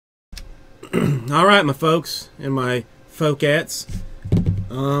All right, my folks and my folkettes.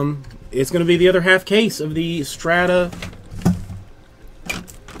 It's going to be the other half case of the Strata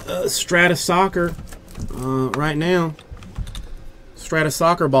soccer right now. Strata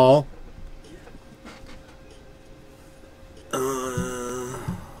soccer ball.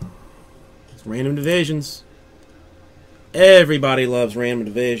 It's random divisions. Everybody loves random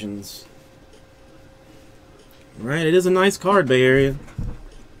divisions. Right, it is a nice card, Bay Area.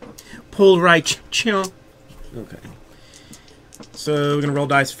 Pulled right, okay. So we're gonna roll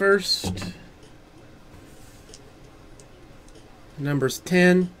dice first. Number's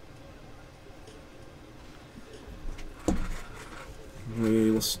 10.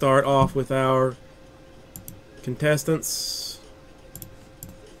 We will start off with our contestants.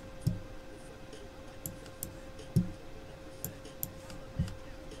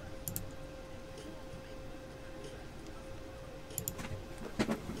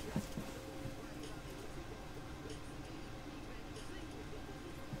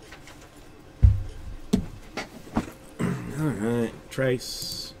 Alright,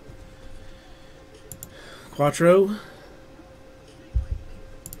 Trace. Quattro.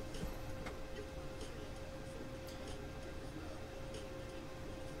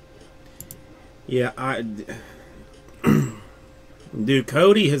 Yeah, dude,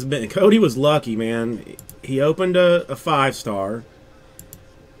 Cody was lucky, man. He opened a 5-star.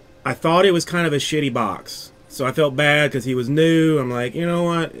 I thought it was kind of a shitty box, so I felt bad because he was new. I'm like, you know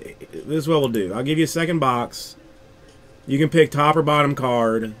what? This is what we'll do. I'll give you a second box. You can pick top or bottom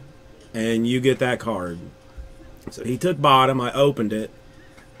card, and you get that card. So he took bottom. I opened it.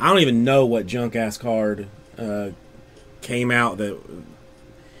 I don't even know what junk-ass card came out that...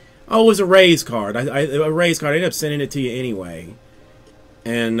 Oh, it was a raise card. A raise card. I ended up sending it to you anyway.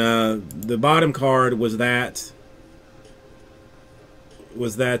 And the bottom card was that...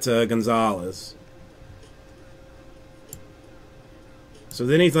 Gonzalez. So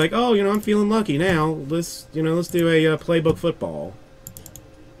then he's like, "Oh, I'm feeling lucky now. Let's do a playbook football."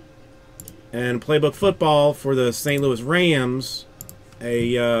 And playbook football for the St. Louis Rams,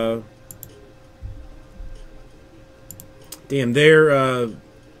 their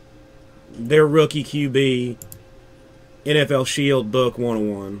rookie QB NFL Shield book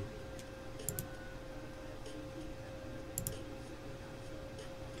 101.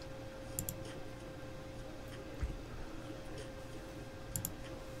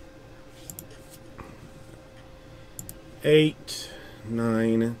 Eight,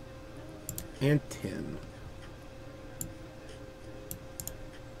 9, and 10.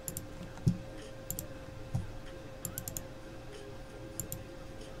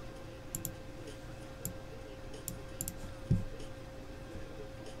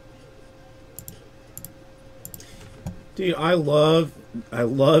 Dude, I love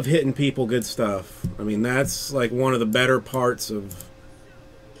hitting people good stuff. I mean, that's like one of the better parts of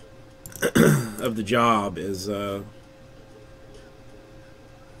of the job is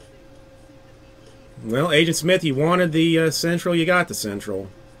well, Agent Smith, you wanted the Central, you got the Central.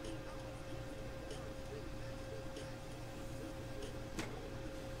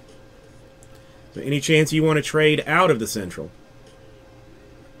 So any chance you want to trade out of the Central?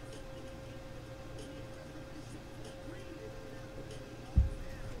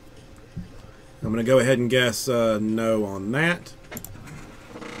 I'm going to go ahead and guess no on that.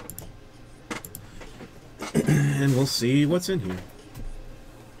 And we'll see what's in here.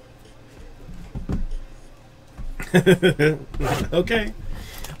 Okay,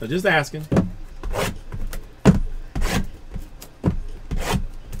 I'm just asking.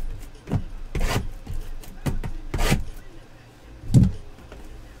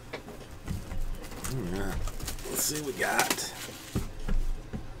 Alright, let's see what we got.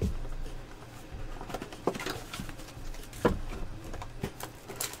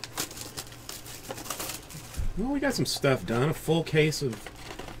 Well, we got some stuff done. A full case of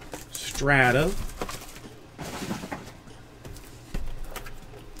Strata.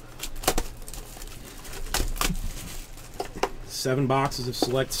 Seven boxes of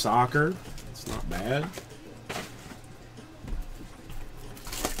Select Soccer. It's not bad.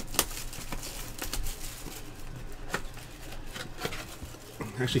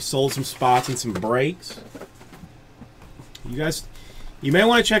 Actually sold some spots and some breaks. You guys, you may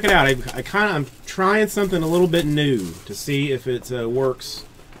want to check it out. I'm trying something a little bit new to see if it works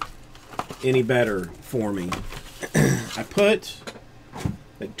any better for me. I put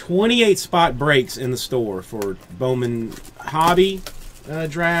like 28 spot breaks in the store for Bowman Hobby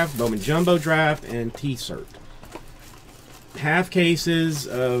Draft, Bowman Jumbo Draft, and T-Cert. Half cases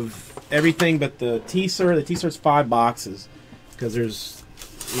of everything but the T-Cert. The T-Cert's 5 boxes because there's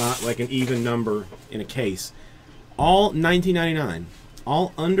not like an even number in a case. All $19.99.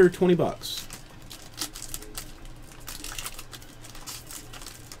 All under 20 bucks.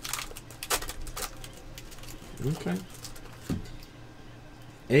 Okay.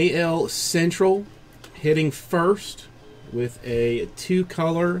 AL Central hitting first with a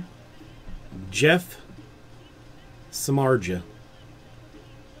 2-color Jeff Samardzija.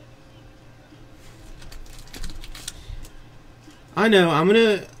 I know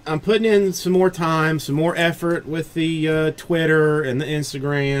I'm putting in some more time, some more effort with the Twitter and the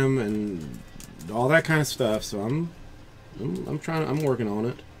Instagram and all that kind of stuff. So I'm working on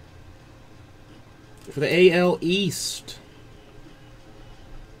it. For the AL East,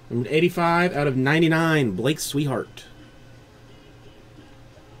 number 85 out of 99, Blake Sweetheart.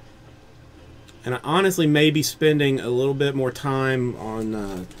 And I honestly may be spending a little bit more time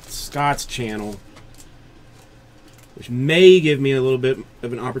on Scott's channel, which may give me a little bit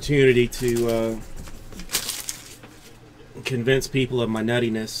of an opportunity to convince people of my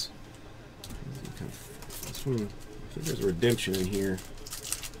nuttiness. This one, I think there's a redemption in here.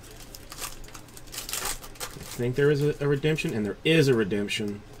 I think there is a redemption, and there is a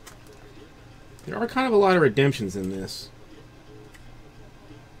redemption. There are kind of a lot of redemptions in this.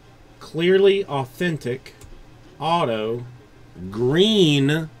 Clearly authentic auto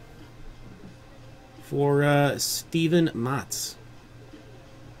green for Steven Matz.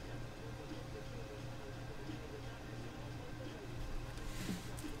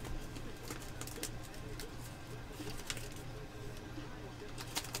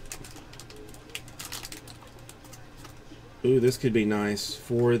 Ooh, this could be nice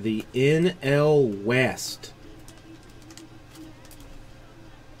for the NL West.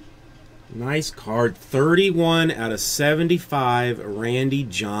 Nice card. 31 out of 75, Randy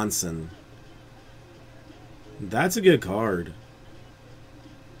Johnson. That's a good card.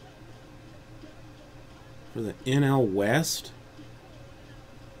 For the NL West,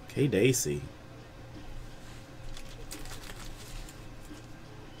 K. Dacey.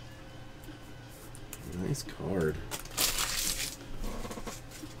 Nice card.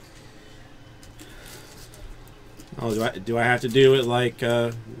 Oh, do I have to do it like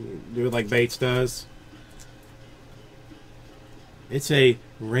Bates does? It's a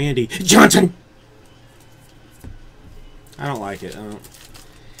Randy Johnson. I don't like it.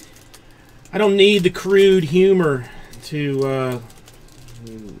 I don't need the crude humor to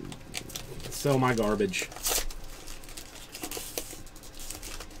sell my garbage.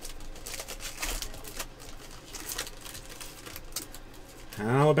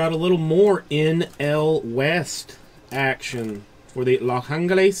 How about a little more NL West action for the Los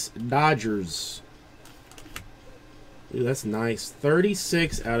Angeles Dodgers? Ooh, that's nice.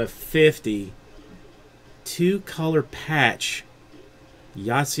 36 out of 50. 2-color patch.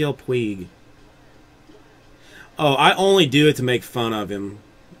 Yasiel Puig. Oh, I only do it to make fun of him.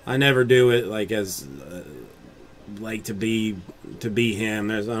 I never do it like as like to be him.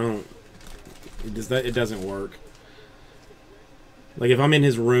 It doesn't work. Like if I'm in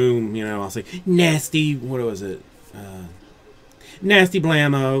his room, you know, I'll say nasty. What was it? Nasty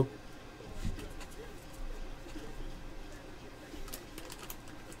Blammo.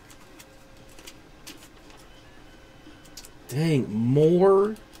 Dang,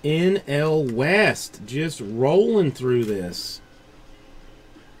 more NL West just rolling through this.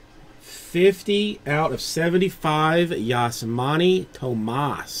 50 out of 75, Yasmani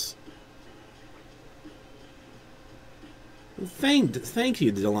Tomas. Thank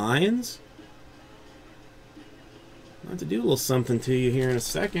you, the Lions. I'll have to do a little something to you here in a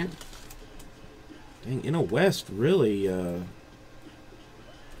second. Dang, NL West really really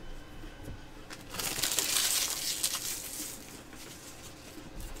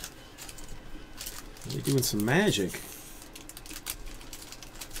doing some magic.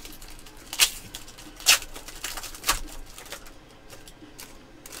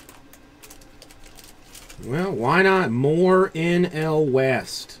 Well, why not more NL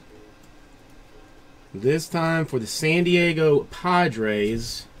West? This time for the San Diego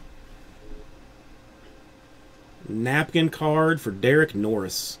Padres. Napkin card for Derek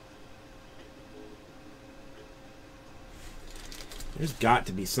Norris. There's got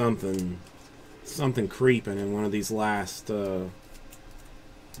to be something creeping in one of these last couple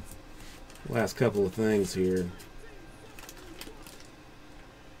of things here.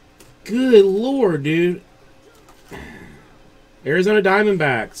 Good Lord, dude. Arizona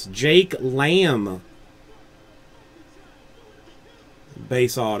Diamondbacks, Jake Lamb.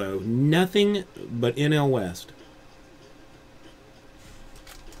 Base auto. Nothing but NL West.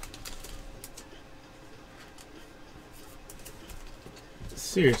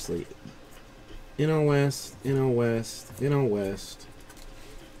 Seriously. NL West, NL West, NL West,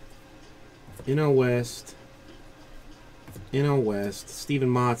 NL West, NL West. Steven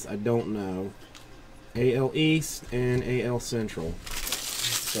Mott's, I don't know. AL East and AL Central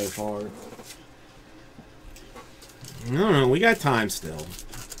so far. I don't know. We got time still.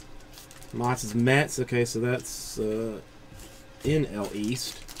 Mott's is Mets. Okay, so that's NL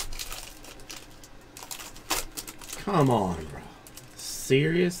East. Come on, bro.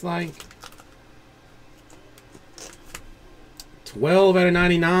 Serious? Like 12 out of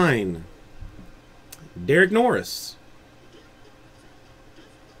 99. Derek Norris.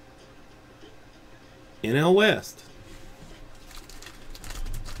 NL West.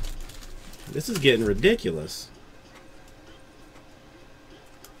 This is getting ridiculous.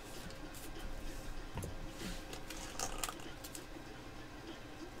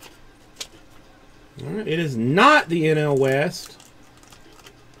 All right, it is not the NL West.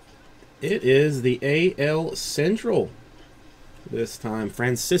 It is the AL Central. This time,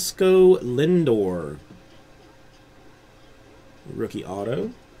 Francisco Lindor. Rookie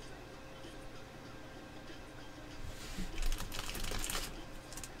auto.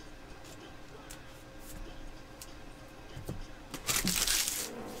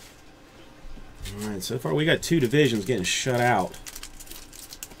 All right, so far we got 2 divisions getting shut out.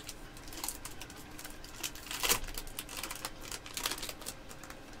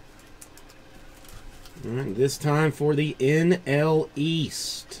 All right, this time for the NL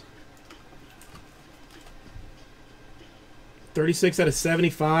East. 36 out of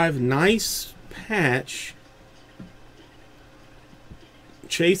 75. Nice patch.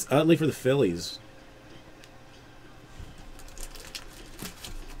 Chase Utley for the Phillies.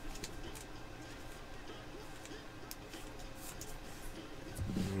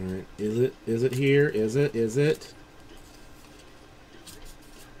 All right, is it here? Is it?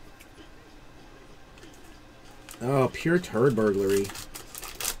 Oh, pure turd burglary.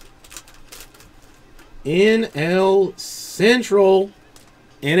 NL Central.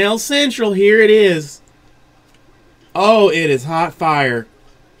 NL Central, here it is. Oh, it is hot fire.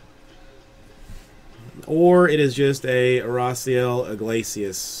 Or it is just a Horaciel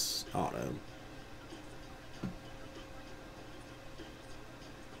Iglesias auto.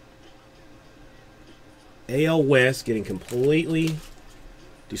 AL West getting completely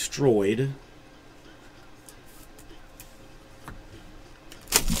destroyed.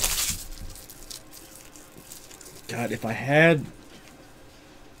 God, if I had...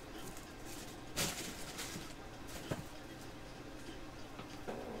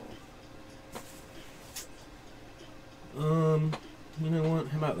 you know what?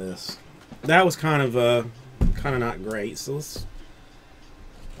 How about this? That was kind of not great. So let's...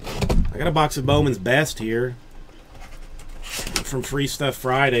 I got a box of Bowman's Best here from Free Stuff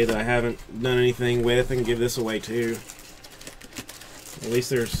Friday that I haven't done anything with. I can give this away too. At least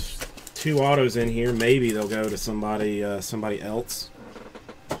there's 2 autos in here. Maybe they'll go to somebody else.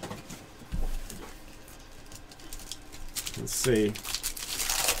 Let's see.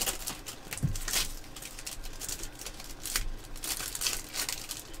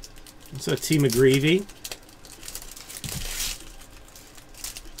 So T. McGreevy.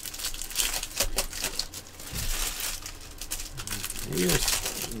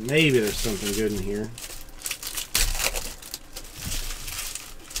 Maybe there's something good in here.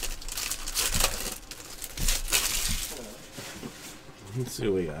 Let's see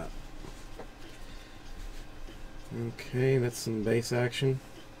what we got. Okay, that's some base action.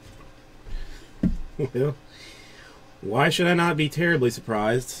 Well, why should I not be terribly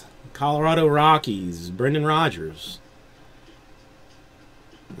surprised? Colorado Rockies, Brendan Rodgers.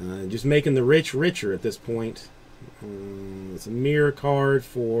 Just making the rich richer at this point. It's a mirror card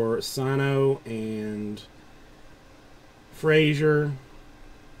for Sano and Frazier.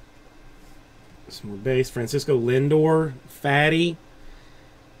 Some more base. Francisco Lindor, fatty.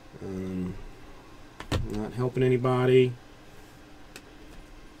 Not helping anybody.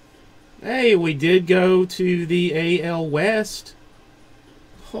 Hey, we did go to the AL West.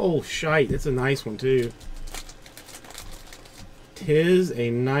 Oh, shite. That's a nice one, too. 'Tis a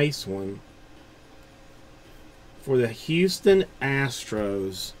nice one. For the Houston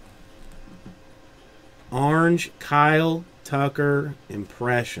Astros. Orange Kyle Tucker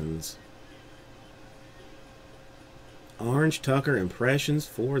Impressions. Orange Tucker Impressions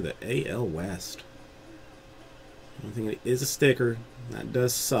for the AL West. I think it is a sticker. That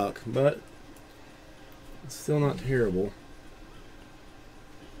does suck, but it's still not terrible.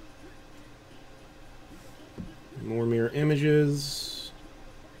 More mirror images.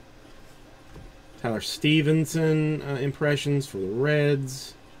 Tyler Stevenson impressions for the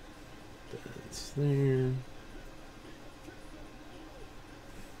Reds. That's there.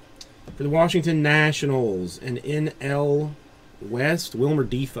 For the Washington Nationals, an NL West, Wilmer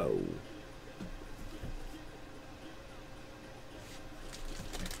Defoe.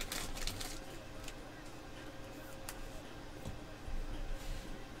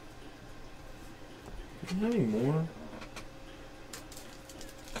 Am I having more?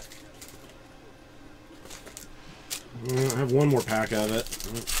 I have one more pack of it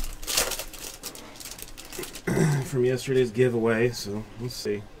from yesterday's giveaway, so let's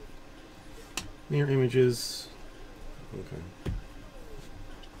see. Mirror images. Okay.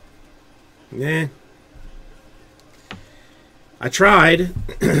 Nah. I tried.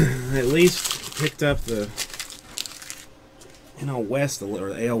 I at least picked up the NL West or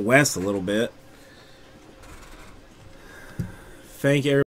the AL West a little bit. Thank you.